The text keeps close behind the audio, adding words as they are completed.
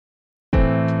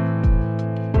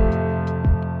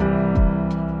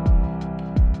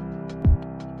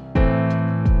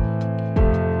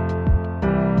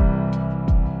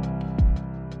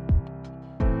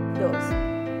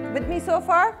so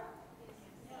far?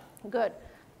 Good.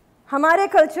 हमारे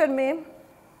culture में,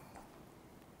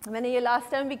 मैंने ये last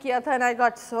time भी किया था, and I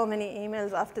got so many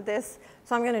emails after this,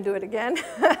 so I'm going to do it again.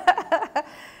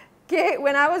 Okay,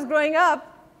 when I was growing up,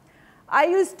 I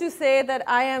used to say that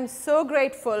I am so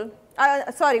grateful.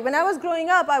 When I was growing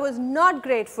up, I was not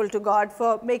grateful to God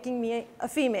for making me a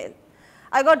female.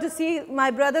 I got to see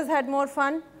my brothers had more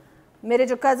fun. मेरे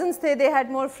जो cousins थे, they had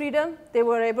more freedom. They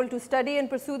were able to study and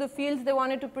pursue the fields they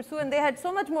wanted to pursue, and they had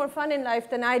so much more fun in life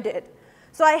than I did.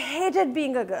 So I hated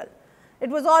being a girl. It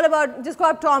was all about, जिसको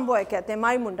आप tomboy कहते हैं,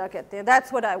 माई मुंडा कहते हैं.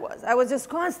 That's what I was. I was just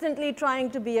constantly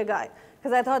trying to be a guy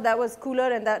because I thought that was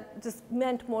cooler and that just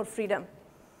meant more freedom.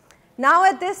 Now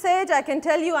at this age, I can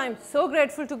tell you I'm so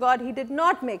grateful to God He did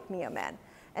not make me a man.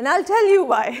 And I'll tell you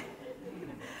why.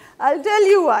 I'll tell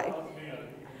you why.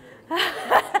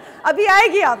 Abhi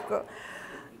aayegi aapko.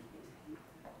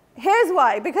 Here's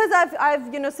why. Because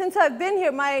since I've been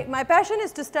here, my passion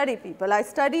is to study people. I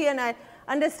study and I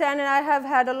understand, and I have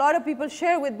had a lot of people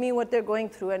share with me what they're going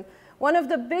through. And one of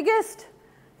the biggest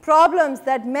problems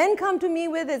that men come to me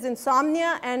with is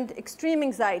insomnia and extreme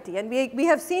anxiety. And we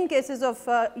have seen cases of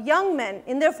young men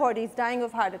in their 40s dying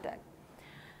of heart attack.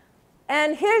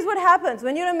 And here's what happens.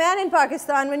 When you're a man in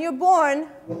Pakistan, when you're born,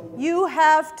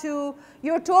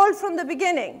 you're told from the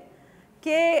beginning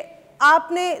कि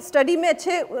आपने study में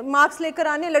अच्छे marks लेकर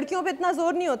आने, लड़कियों पे इतना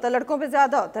जोर नहीं होता, लड़कों पे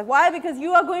ज़्यादा होता है. Why? Because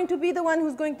you are going to be the one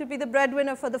who's going to be the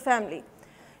breadwinner for the family.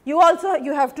 You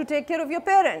have to take care of your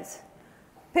parents.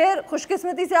 फिर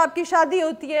खुशकिस्मती से आपकी शादी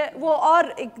होती है, वो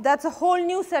और that's a whole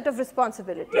new set of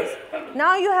responsibilities.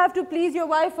 Now you have to please your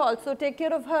wife also, take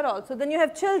care of her also. Then you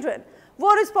have children.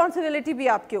 वो responsibility भी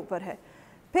आपके ऊपर है.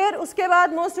 फिर उसके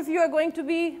बाद most of you are going to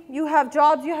be, you have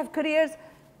jobs, you have careers.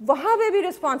 वहाँ पे भी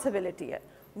responsibility है.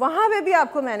 वहाँ पे भी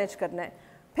आपको manage करना है.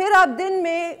 फिर आप दिन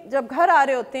में जब घर आ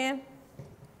रहे होते हैं,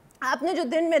 आपने जो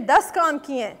दिन में 10 काम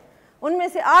किए हैं, उनमें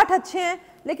से 8 अच्छे हैं,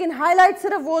 लेकिन highlight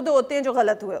सिर्फ वो 2 होते हैं जो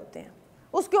गलत हुए होते हैं.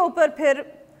 उसके ऊपर फिर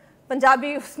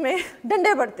पंजाबी उसमें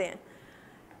डंडे पड़ते हैं.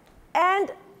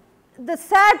 And the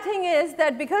sad thing is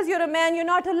that because you're a man, you're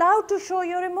not allowed to show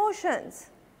your emotions.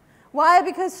 Why?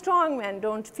 Because strong men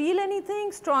don't feel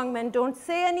anything, strong men don't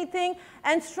say anything,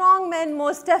 and strong men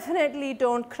most definitely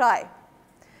don't cry.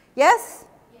 Yes?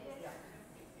 Yes.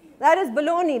 That is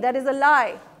baloney, that is a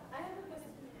lie. I have a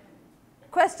question.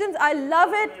 Questions? I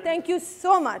love it. Thank you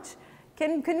so much.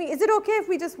 Is it okay if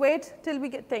we just wait till we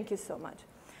get, thank you so much.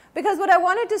 Because what I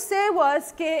wanted to say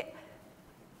was,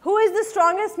 who is the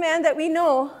strongest man that we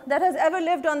know that has ever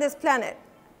lived on this planet?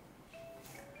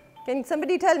 Can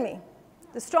somebody tell me?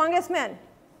 The strongest man?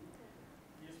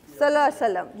 Sallallahu Alaihi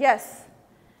Wasallam. Yes.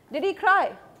 Did he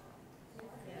cry?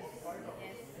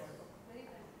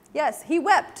 Yes, he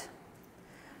wept.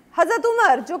 Hazrat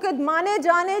Umar, जो कि माने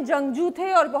जाने जंगजू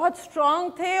थे और बहुत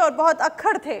strong थे और बहुत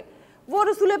अक्खड़ थे, वो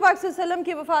रसूल पाक सल्लल्लाहु अलैहि वसल्लम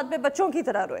की वफ़ात पे बच्चों की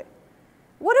तरह रोए.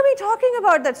 What are we talking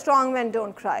about that strong men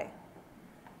don't cry?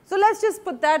 So let's just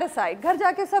put that aside. घर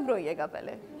जाके सब रोइएगा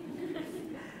पहले.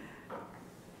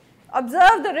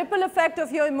 Observe the ripple effect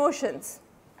of your emotions.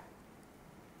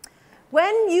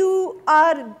 When you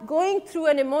are going through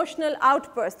an emotional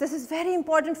outburst, this is very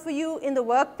important for you in the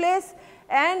workplace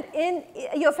and in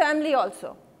your family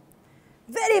also.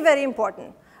 Very, very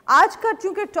important. आज का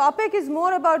चूँकि topic is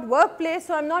more about workplace,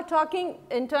 so I'm not talking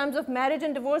in terms of marriage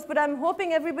and divorce, but I'm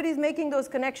hoping everybody's making those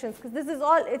connections because this is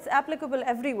all, it's applicable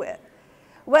everywhere.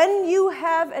 When you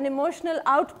have an emotional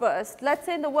outburst, let's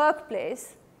say in the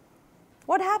workplace,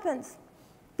 what happens?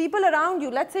 People around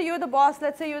you, let's say you're the boss,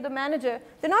 let's say you're the manager,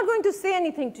 they're not going to say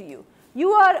anything to you.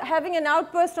 You are having an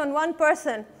outburst on one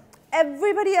person,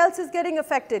 everybody else is getting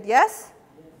affected, yes?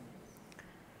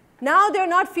 Now they're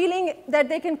not feeling that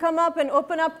they can come up and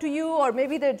open up to you, or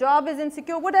maybe their job is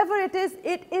insecure, whatever it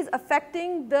is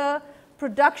affecting the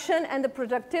production and the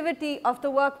productivity of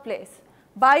the workplace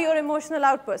by your emotional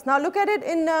outburst. Now look at it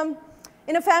in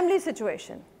a family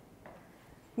situation.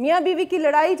 मियाँ बीवी की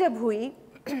लड़ाई जब हुई,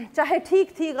 चाहे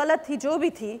ठीक थी, गलत थी, जो भी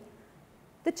थी,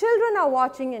 the children are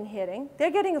watching and hearing, they're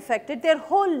getting affected. Their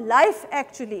whole life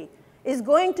actually is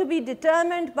going to be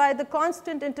determined by the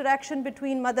constant interaction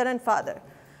between mother and father.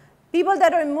 People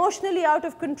that are emotionally out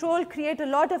of control create a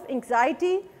lot of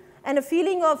anxiety and a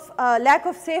feeling of lack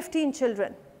of safety in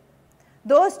children.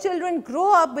 Those children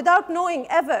grow up without knowing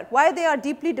ever why they are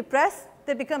deeply depressed.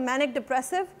 They become manic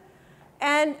depressive,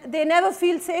 and they never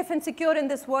feel safe and secure in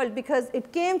this world because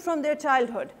it came from their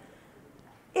childhood.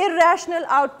 Irrational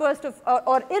outbursts of,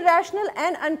 or irrational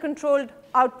and uncontrolled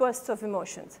outbursts of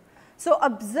emotions. So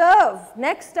observe,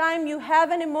 next time you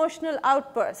have an emotional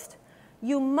outburst,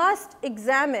 you must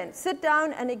examine, sit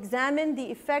down and examine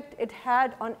the effect it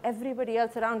had on everybody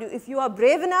else around you. If you are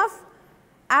brave enough,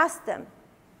 ask them.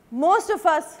 Most of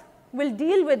us will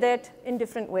deal with it in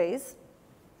different ways.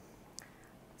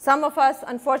 Some of us,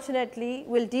 unfortunately,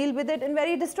 will deal with it in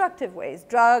very destructive ways.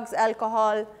 Drugs,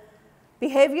 alcohol,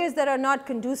 behaviors that are not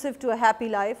conducive to a happy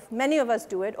life. Many of us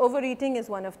do it. Overeating is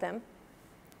one of them.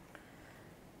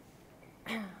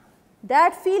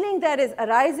 That feeling that is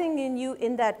arising in you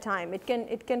in that time, it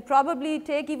can probably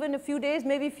take even a few days,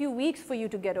 maybe a few weeks for you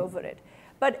to get over it.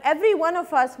 But every one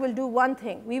of us will do one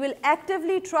thing. We will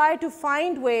actively try to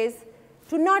find ways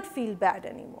to not feel bad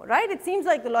anymore, right? It seems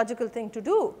like the logical thing to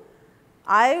do.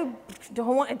 I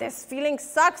don't want, this feeling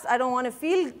sucks, I don't want to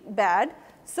feel bad,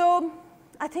 so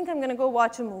I think I'm going to go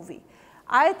watch a movie.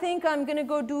 I think I'm going to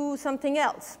go do something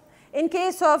else. In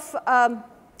case of,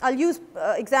 I'll use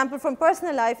example from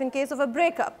personal life, in case of a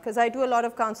breakup, because I do a lot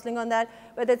of counseling on that,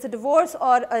 whether it's a divorce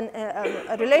or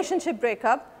a relationship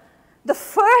breakup, the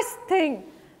first thing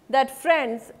that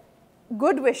friends,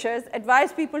 good wishers,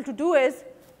 advise people to do is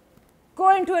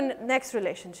go into a next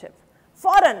relationship.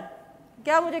 Fauran.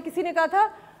 क्या मुझे किसी ने कहा था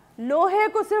लोहे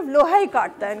को सिर्फ लोहा ही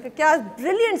काटता है, इनका क्या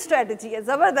ब्रिलियंट स्ट्रेटजी है,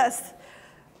 ज़बरदस्त.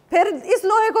 फिर इस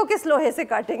लोहे को किस लोहे से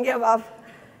काटेंगे अब आप?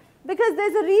 Because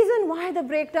there's a reason why the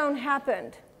breakdown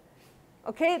happened.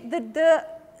 Okay,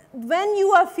 when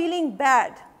you are feeling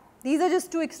bad, these are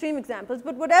just two extreme examples,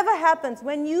 but whatever happens,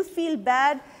 when you feel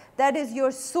bad, that is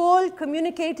your soul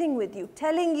communicating with you,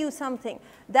 telling you something.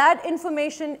 That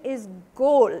information is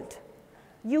gold.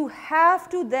 You have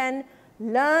to then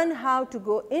learn how to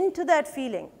go into that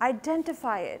feeling,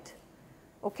 identify it.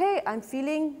 Okay, I'm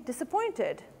feeling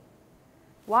disappointed.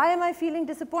 Why am I feeling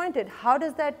disappointed? How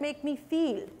does that make me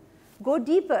feel? Go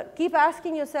deeper. Keep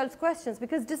asking yourselves questions,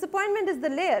 because disappointment is the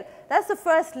layer. That's the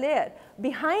first layer.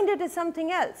 Behind it is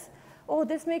something else. Oh,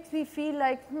 this makes me feel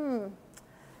like,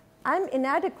 I'm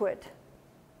inadequate.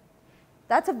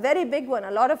 That's a very big one.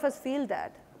 A lot of us feel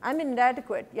that. I'm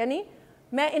inadequate. Yani,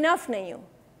 मैं enough नहीं हूँ.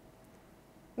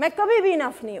 मैं कभी भी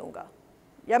enough नहीं हूँगा.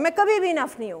 या मैं कभी भी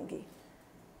enough नहीं होंगी.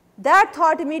 That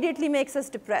thought immediately makes us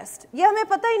depressed. ये हमें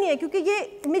पता ही नहीं है, क्योंकि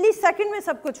ये millisecond में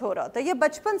सब कुछ हो रहा होता है. ये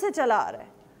बचपन से चला आ रहा है.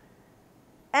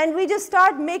 And we just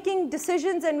start making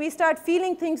decisions and we start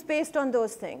feeling things based on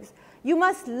those things. You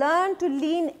must learn to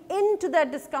lean into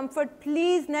that discomfort.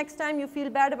 Please, next time you feel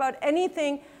bad about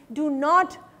anything, do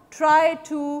not try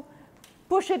to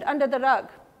push it under the rug.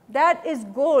 That is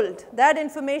gold. That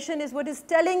information is what is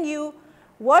telling you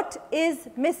what is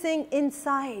missing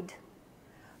inside.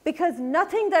 Because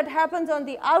nothing that happens on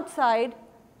the outside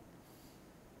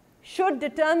should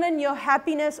determine your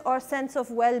happiness or sense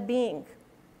of well-being.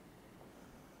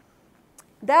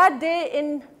 That day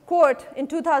in court in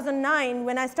 2009,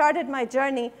 when I started my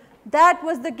journey, that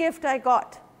was the gift I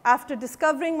got. After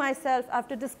discovering myself,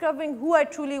 after discovering who I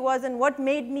truly was and what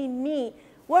made me me,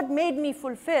 what made me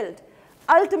fulfilled.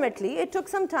 Ultimately, it took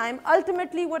some time,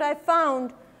 ultimately what I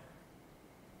found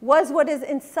was what is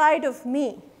inside of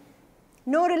me.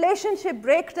 No relationship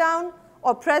breakdown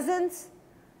or presence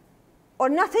or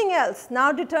nothing else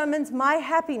now determines my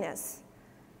happiness.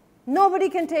 Nobody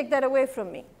can take that away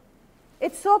from me.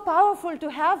 It's so powerful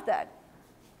to have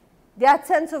that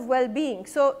sense of well-being.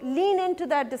 So lean into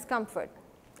that discomfort.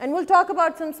 And we'll talk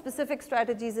about some specific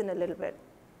strategies in a little bit.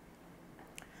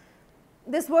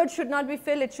 This word should not be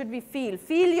fill, it should be feel.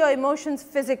 Feel your emotions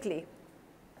physically.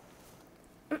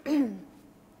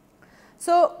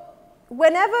 So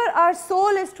whenever our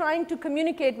soul is trying to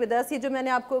communicate with us, ये जो मैंने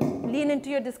आपको lean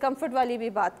into your discomfort वाली भी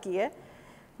बात की है,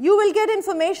 you will get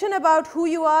information about who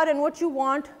you are and what you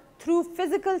want through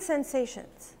physical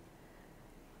sensations.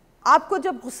 आपको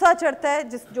जब गुस्सा चढ़ता है,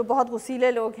 जो बहुत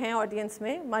गुस्सीले लोग हैं ऑडियंस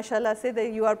में, माशाल्लाह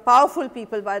से, you are powerful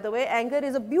people, by the way. Anger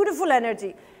is a beautiful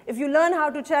energy if you learn how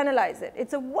to channelize it.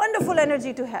 It's a wonderful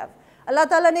energy to have. अल्लाह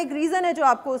ताला ने एक रीज़न है जो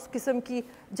आपको उस किस्म की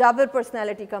जाबिर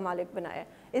पर्सनैलिटी का मालिक बनाया.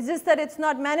 It's just that it's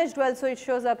not managed well, so it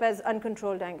shows up as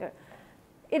uncontrolled anger.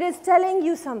 It is telling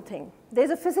you something.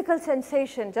 There's a physical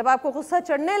sensation. जब आपको गुस्सा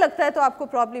चढ़ने लगता है तो आपको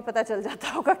probably पता चल जाता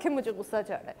होगा कि मुझे गुस्सा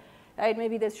चढ़ रहा है. Right?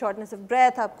 Maybe there's shortness of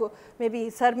breath, आपको maybe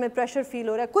सर में pressure feel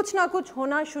हो रहा है. कुछ ना कुछ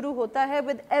होना शुरू होता है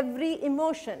with every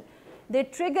emotion. They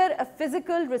trigger a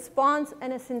physical response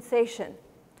and a sensation.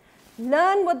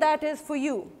 Learn what that is for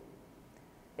you.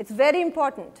 It's very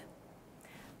important.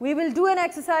 We will do an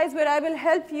exercise where I will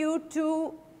help you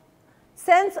to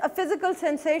sense a physical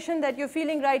sensation that you're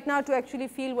feeling right now to actually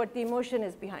feel what the emotion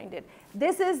is behind it.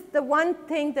 This is the one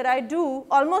thing that I do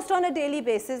almost on a daily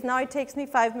basis. Now it takes me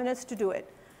 5 minutes to do it.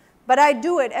 But I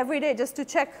do it every day just to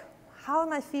check, how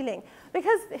am I feeling?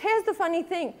 Because here's the funny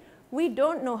thing. We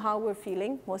don't know how we're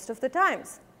feeling most of the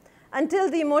times. until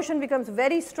the emotion becomes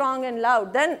very strong and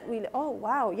loud. Then we'll, oh,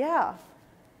 wow, yeah.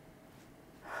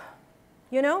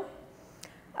 You know,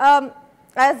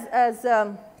 as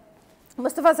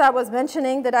Mustafa Saab was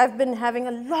mentioning, that I've been having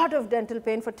a lot of dental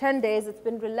pain for 10 days. It's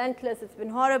been relentless. It's been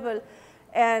horrible.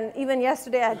 And even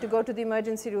yesterday, I had to go to the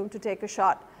emergency room to take a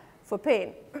shot for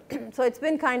pain. So it's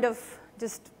been kind of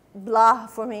just blah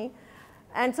for me.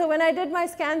 And so when I did my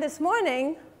scan this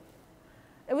morning,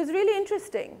 it was really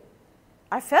interesting.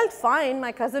 I felt fine.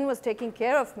 My cousin was taking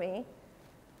care of me.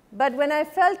 But when I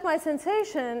felt my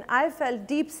sensation, I felt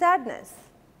deep sadness.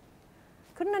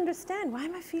 Couldn't understand, why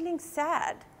am I feeling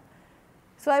sad?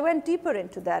 So I went deeper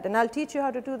into that, and I'll teach you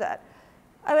how to do that.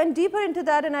 I went deeper into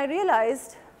that, and I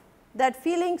realized that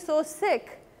feeling so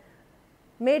sick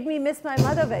made me miss my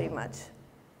mother very much.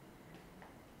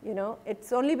 You know,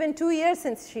 it's only been 2 years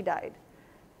since she died.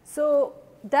 So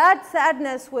that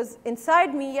sadness was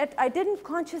inside me, yet I didn't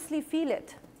consciously feel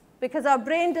it. Because our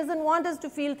brain doesn't want us to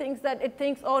feel things that it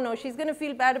thinks, oh no, she's going to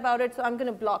feel bad about it, so I'm going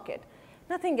to block it.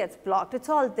 Nothing gets blocked. It's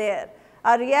all there.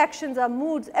 Our reactions, our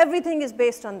moods, everything is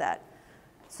based on that.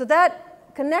 So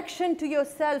that connection to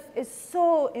yourself is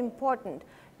so important.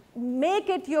 Make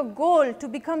it your goal to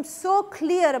become so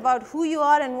clear about who you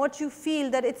are and what you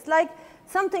feel that it's like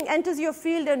something enters your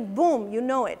field and boom, you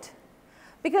know it.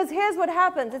 Because here's what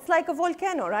happens. It's like a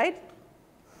volcano, right?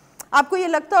 आपको ये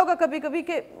लगता होगा कभी-कभी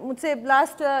कि मुझसे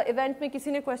last event में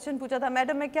किसी ने क्वेश्चन पूछा था,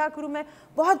 मैडम मैं क्या करूँ, मैं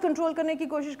बहुत कंट्रोल करने की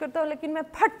कोशिश करता हूँ लेकिन मैं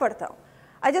फट पड़ता हूँ.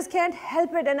 I just can't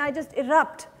help it and I just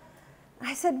erupt.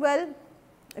 I said, well,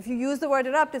 if you use the word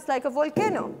erupt, it's like a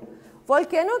volcano.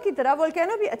 Volcano की तरह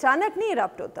volcano भी अचानक नहीं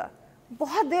erupt होता.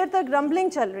 बहुत देर तक rumbling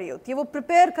चल रही होती है, वो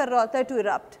prepare कर रहा होता है to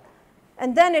erupt.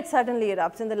 And then it suddenly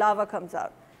erupts and the lava comes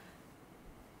out.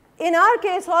 In our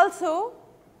case also,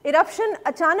 eruption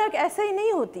अचानक ऐसे ही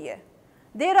नहीं होती है.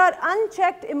 There are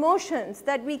unchecked emotions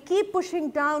that we keep pushing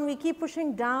down,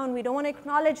 we don't want to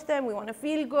acknowledge them, we want to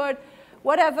feel good,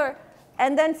 whatever,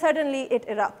 and then suddenly it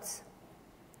erupts.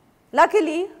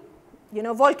 Luckily, you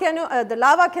know, the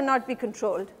lava cannot be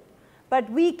controlled, but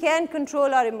we can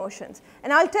control our emotions.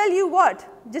 And I'll tell you what,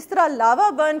 जिस तरह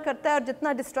lava burn करता है और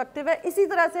जितना destructive है, इसी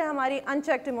तरह से हमारी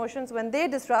unchecked emotions, when they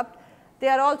disrupt, they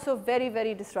are also very,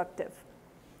 very destructive.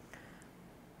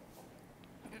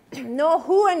 Know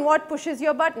who and what pushes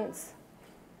your buttons.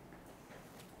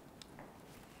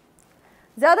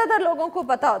 ज़्यादातर लोगों को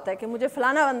पता होता है कि मुझे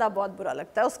फलाना बंदा बहुत बुरा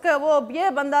लगता है, उसका वो ये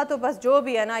बंदा तो बस जो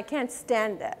भी है ना, I can't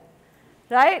stand that,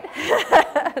 right?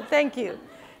 Thank you.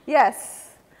 Yes.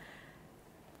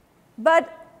 But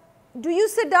do you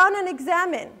sit down and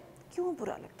examine? क्यों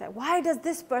बुरा लगता है? Why does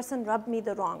this person rub me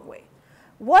the wrong way?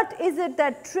 What is it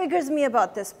that triggers me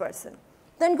about this person?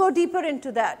 Then go deeper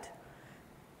into that.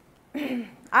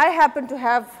 I happen to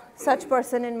have such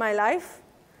person in my life.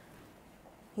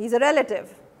 He's a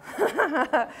relative.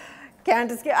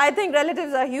 Can't escape. I think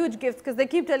relatives are huge gifts because they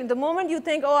keep telling, the moment you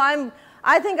think, oh,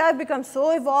 I think I've become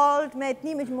so evolved, मैं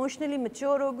इतनी emotionally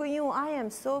mature हो गई हूँ, I am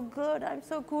so good, I'm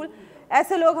so cool.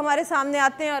 ऐसे लोग हमारे सामने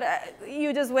आते हैं और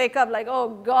you just wake up like, oh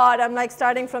God, I'm like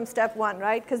starting from step one,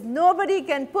 right? Because nobody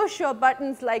can push your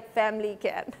buttons like family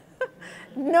can.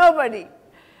 Nobody.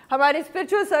 हमारे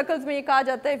spiritual circles में ये कहा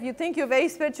जाता है, if you think you're very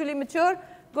spiritually mature,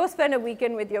 go spend a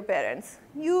weekend with your parents.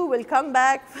 You will come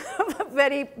back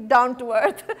very down to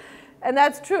earth. And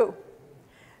that's true.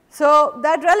 So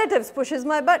that relative pushes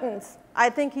my buttons. I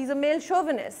think he's a male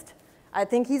chauvinist. I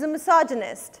think he's a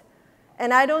misogynist.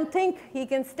 And I don't think he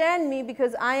can stand me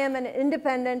because I am an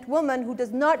independent woman who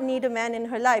does not need a man in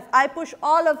her life. I push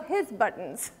all of his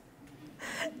buttons.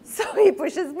 So he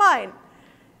pushes mine.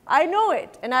 I know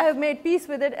it, and I have made peace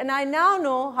with it, and I now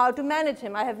know how to manage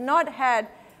him. I have not had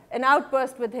an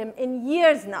outburst with him in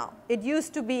years now. It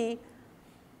used to be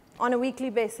on a weekly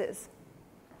basis,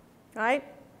 right?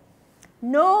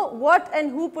 Know what and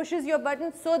who pushes your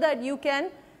buttons so that you can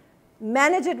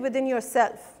manage it within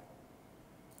yourself.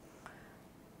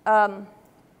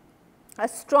 A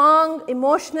strong,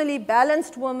 emotionally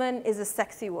balanced woman is a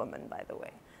sexy woman, by the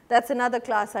way. That's another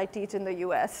class I teach in the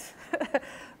US.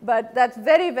 But that's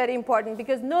very, very important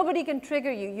because nobody can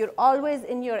trigger you. You're always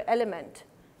in your element.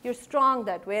 You're strong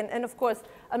that way. And of course,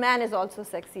 a man is also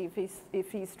sexy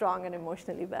if he's strong and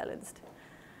emotionally balanced.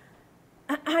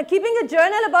 Keeping a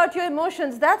journal about your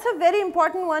emotions, that's a very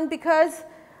important one because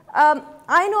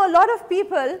I know a lot of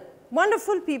people,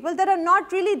 wonderful people, that are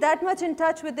not really that much in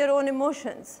touch with their own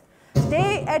emotions.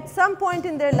 They, at some point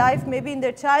in their life, maybe in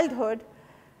their childhood,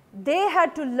 they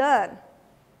had to learn.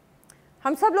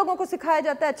 हम सब लोगों को सिखाया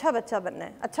जाता है अच्छा बच्चा बनना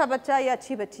है, अच्छा बच्चा या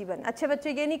अच्छी बच्ची बनना, अच्छे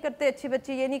बच्चे ये नहीं करते, अच्छी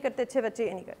बच्चे ये नहीं करते, अच्छे बच्चे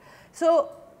ये नहीं करते. So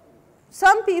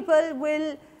some people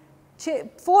will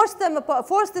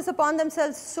force this upon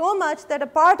themselves so much that a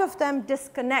part of them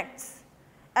disconnects,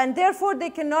 and therefore they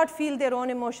cannot feel their own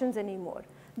emotions anymore.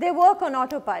 They work on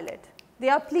autopilot. They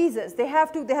are pleasers. They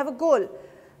have a goal.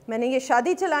 मैंने ये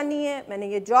शादी चलानी है, मैंने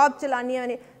ये job चलानी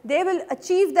है. They will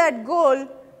achieve that goal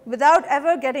without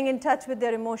ever getting in touch with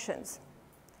their emotions.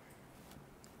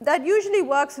 That usually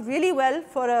works really well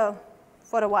for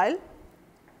a while.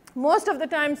 Most of the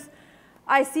times,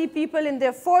 I see people in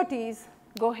their 40s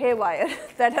go haywire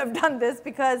that have done this,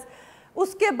 because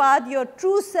uske baad your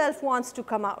true self wants to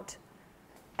come out.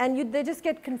 And they just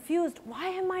get confused. Why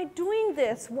am I doing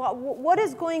this? What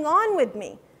is going on with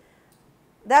me?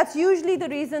 That's usually the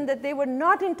reason that they were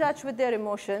not in touch with their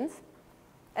emotions,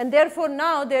 and therefore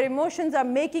now their emotions are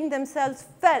making themselves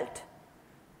felt.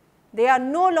 They are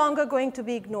no longer going to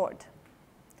be ignored.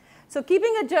 So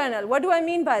keeping a journal, what do I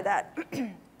mean by that?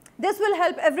 This will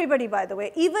help everybody, by the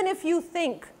way. Even if you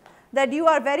think that you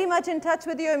are very much in touch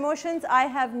with your emotions, I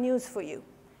have news for you.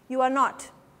 You are not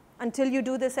until you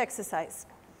do this exercise.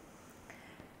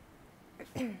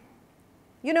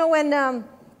 You know, when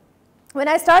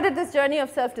I started this journey of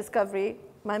self-discovery,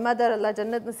 my mother, Allah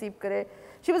Jannat Naseeb Kare,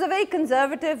 she was a very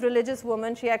conservative religious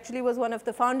woman. She actually was one of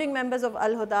the founding members of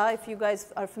Al-Huda, if you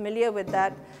guys are familiar with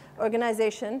that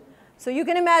organization. So you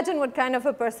can imagine what kind of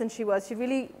a person she was. She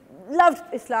really loved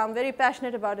Islam, very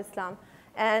passionate about Islam,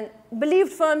 and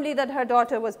believed firmly that her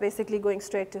daughter was basically going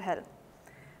straight to hell.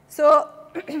 So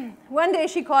one day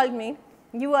she called me.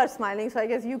 You are smiling, so I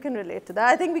guess you can relate to that.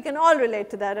 I think we can all relate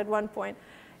to that at one point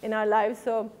in our lives.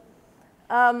 So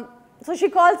she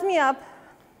calls me up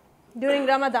during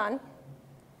Ramadan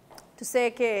to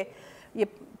say कि ये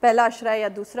पहला अशरा या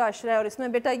दूसरा अशरा है और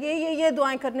इसमें बेटा ये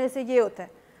दुआएं करने से ये होता है.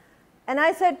 And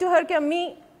I said to her कि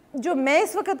अम्मी जो मैं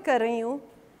इस वक्त कर रही हूँ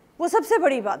वो सबसे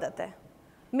बड़ी इबादत है.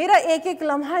 मेरा एक एक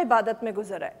लम्हा इबादत में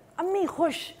गुजरा है. अम्मी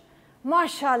खुश,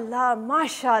 माशाल्लाह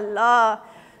माशाल्लाह,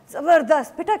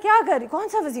 ज़बरदस्त. बेटा क्या कर रही, कौन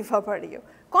सा वजीफ़ा पढ़ रही हो,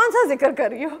 कौन सा जिक्र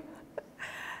कर रही हो?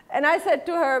 And I said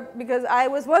to her, because I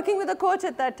was working with a coach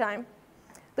at that time,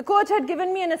 the coach had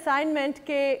given me an assignment.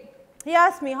 He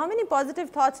asked me, how many positive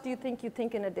thoughts do you think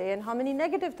in a day, and how many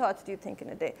negative thoughts do you think in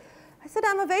a day? I said,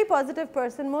 I'm a very positive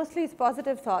person, mostly it's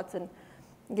positive thoughts, and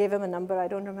gave him a number. I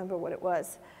don't remember what it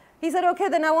was. He said, okay,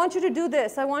 then I want you to do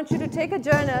this. I want you to take a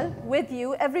journal with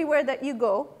you everywhere that you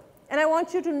go, and I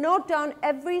want you to note down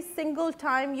every single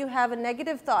time you have a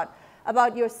negative thought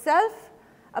about yourself,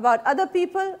 about other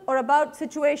people, or about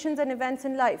situations and events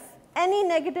in life. Any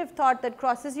negative thought that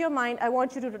crosses your mind, I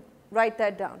want you to write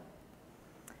that down.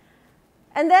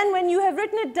 And then when you have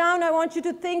written it down, I want you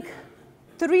to think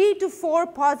 3 to 4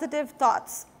 positive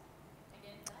thoughts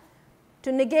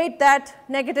to negate that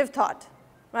negative thought,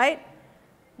 right?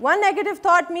 One negative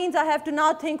thought means I have to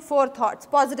now think 4 thoughts,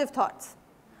 positive thoughts.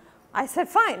 I said,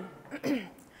 fine.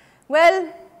 Well,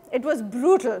 it was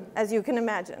brutal, as you can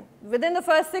imagine. Within the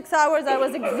first 6 hours, I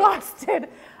was exhausted.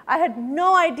 I had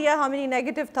no idea how many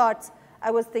negative thoughts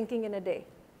I was thinking in a day.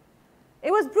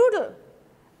 It was brutal.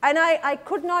 And I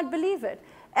could not believe it.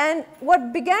 And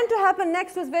what began to happen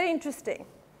next was very interesting.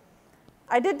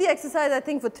 I did the exercise, I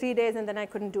think, for 3 days, and then I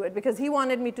couldn't do it because he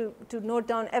wanted me to note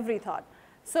down every thought.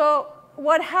 So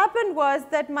what happened was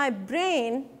that my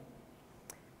brain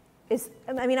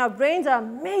our brains are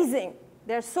amazing.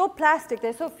 They're so plastic,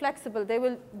 they're so flexible, they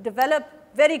will develop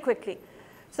very quickly.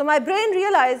 So my brain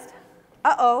realized,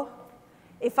 uh-oh,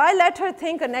 if I let her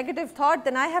think a negative thought,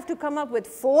 then I have to come up with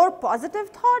 4 positive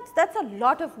thoughts? That's a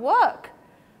lot of work.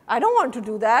 I don't want to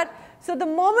do that. So the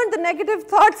moment the negative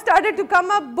thoughts started to come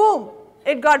up, boom,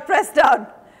 it got pressed down.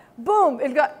 Boom,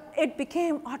 it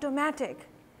became automatic.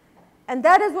 And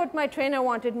that is what my trainer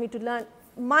wanted me to learn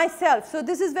myself. So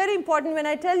this is very important. When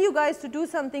I tell you guys to do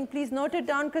something, please note it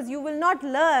down, because you will not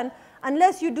learn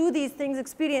unless you do these things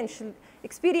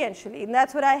experientially. And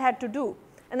that's what I had to do.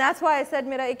 And that's why I said,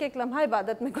 mera ek ek lamha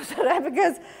ibadat mein guzar raha hai,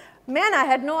 because, man, I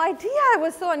had no idea. I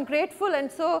was so ungrateful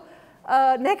and so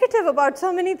negative about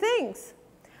so many things.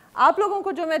 आप लोगों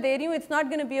को जो मैं दे रही हूँ, it's not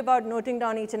going to be about noting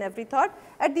down each and every thought.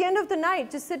 At the end of the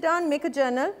night, just sit down, make a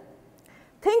journal.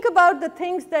 Think about the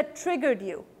things that triggered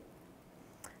you.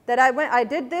 That I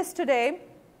did this today.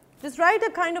 Just write a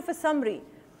kind of a summary.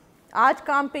 Aaj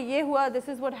kaam pe ye hua, this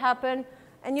is what happened.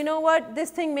 And you know what, this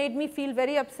thing made me feel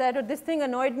very upset, or this thing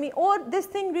annoyed me, or this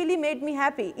thing really made me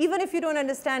happy, even if you don't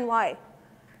understand why.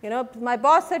 You know, my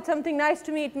boss said something nice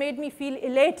to me, it made me feel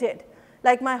elated.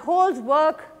 Like my whole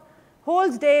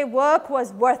day work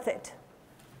was worth it.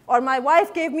 Or my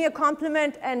wife gave me a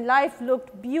compliment and life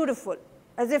looked beautiful.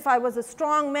 As if I was a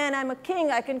strong man, I'm a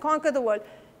king, I can conquer the world.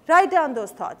 Write down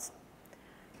those thoughts.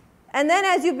 And then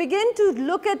as you begin to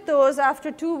look at those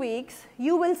after 2 weeks,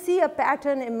 you will see a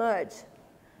pattern emerge.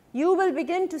 You will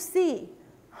begin to see,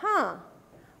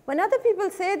 when other people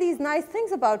say these nice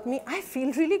things about me, I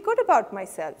feel really good about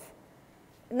myself.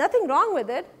 Nothing wrong with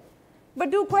it, but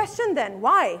do question then,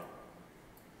 why?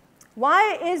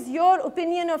 Why is your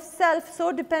opinion of self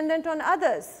so dependent on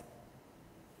others?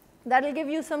 That will give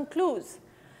you some clues.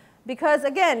 Because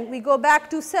again, we go back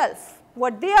to self.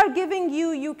 What they are giving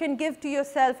you, you can give to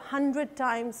yourself 100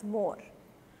 times more,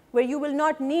 where you will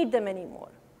not need them anymore,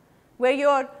 where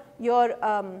your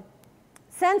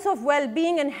sense of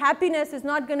well-being and happiness is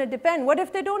not going to depend. What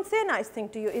if they don't say a nice thing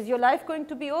to you? Is your life going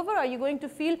to be over? Are you going to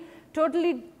feel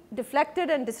totally deflected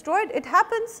and destroyed? It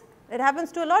happens. It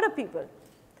happens to a lot of people.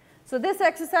 So this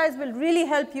exercise will really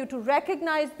help you to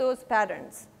recognize those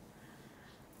patterns.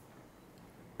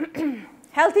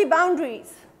 Healthy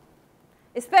boundaries,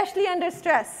 especially under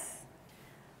stress.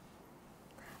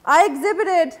 I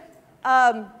exhibited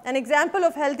an example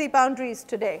of healthy boundaries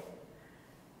today.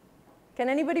 Can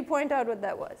anybody point out what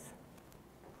that was?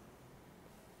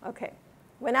 Okay.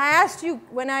 When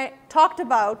I talked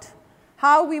about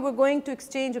how we were going to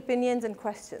exchange opinions and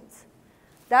questions,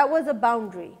 that was a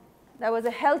boundary. That was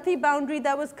a healthy boundary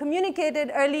that was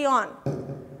communicated early on.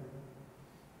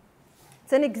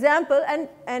 It's an example,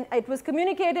 and it was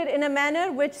communicated in a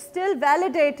manner which still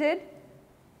validated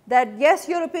that, yes,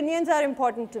 your opinions are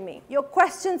important to me. Your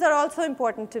questions are also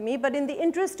important to me, but in the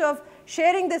interest of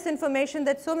sharing this information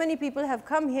that so many people have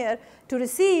come here to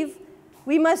receive,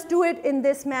 we must do it in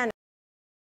this manner.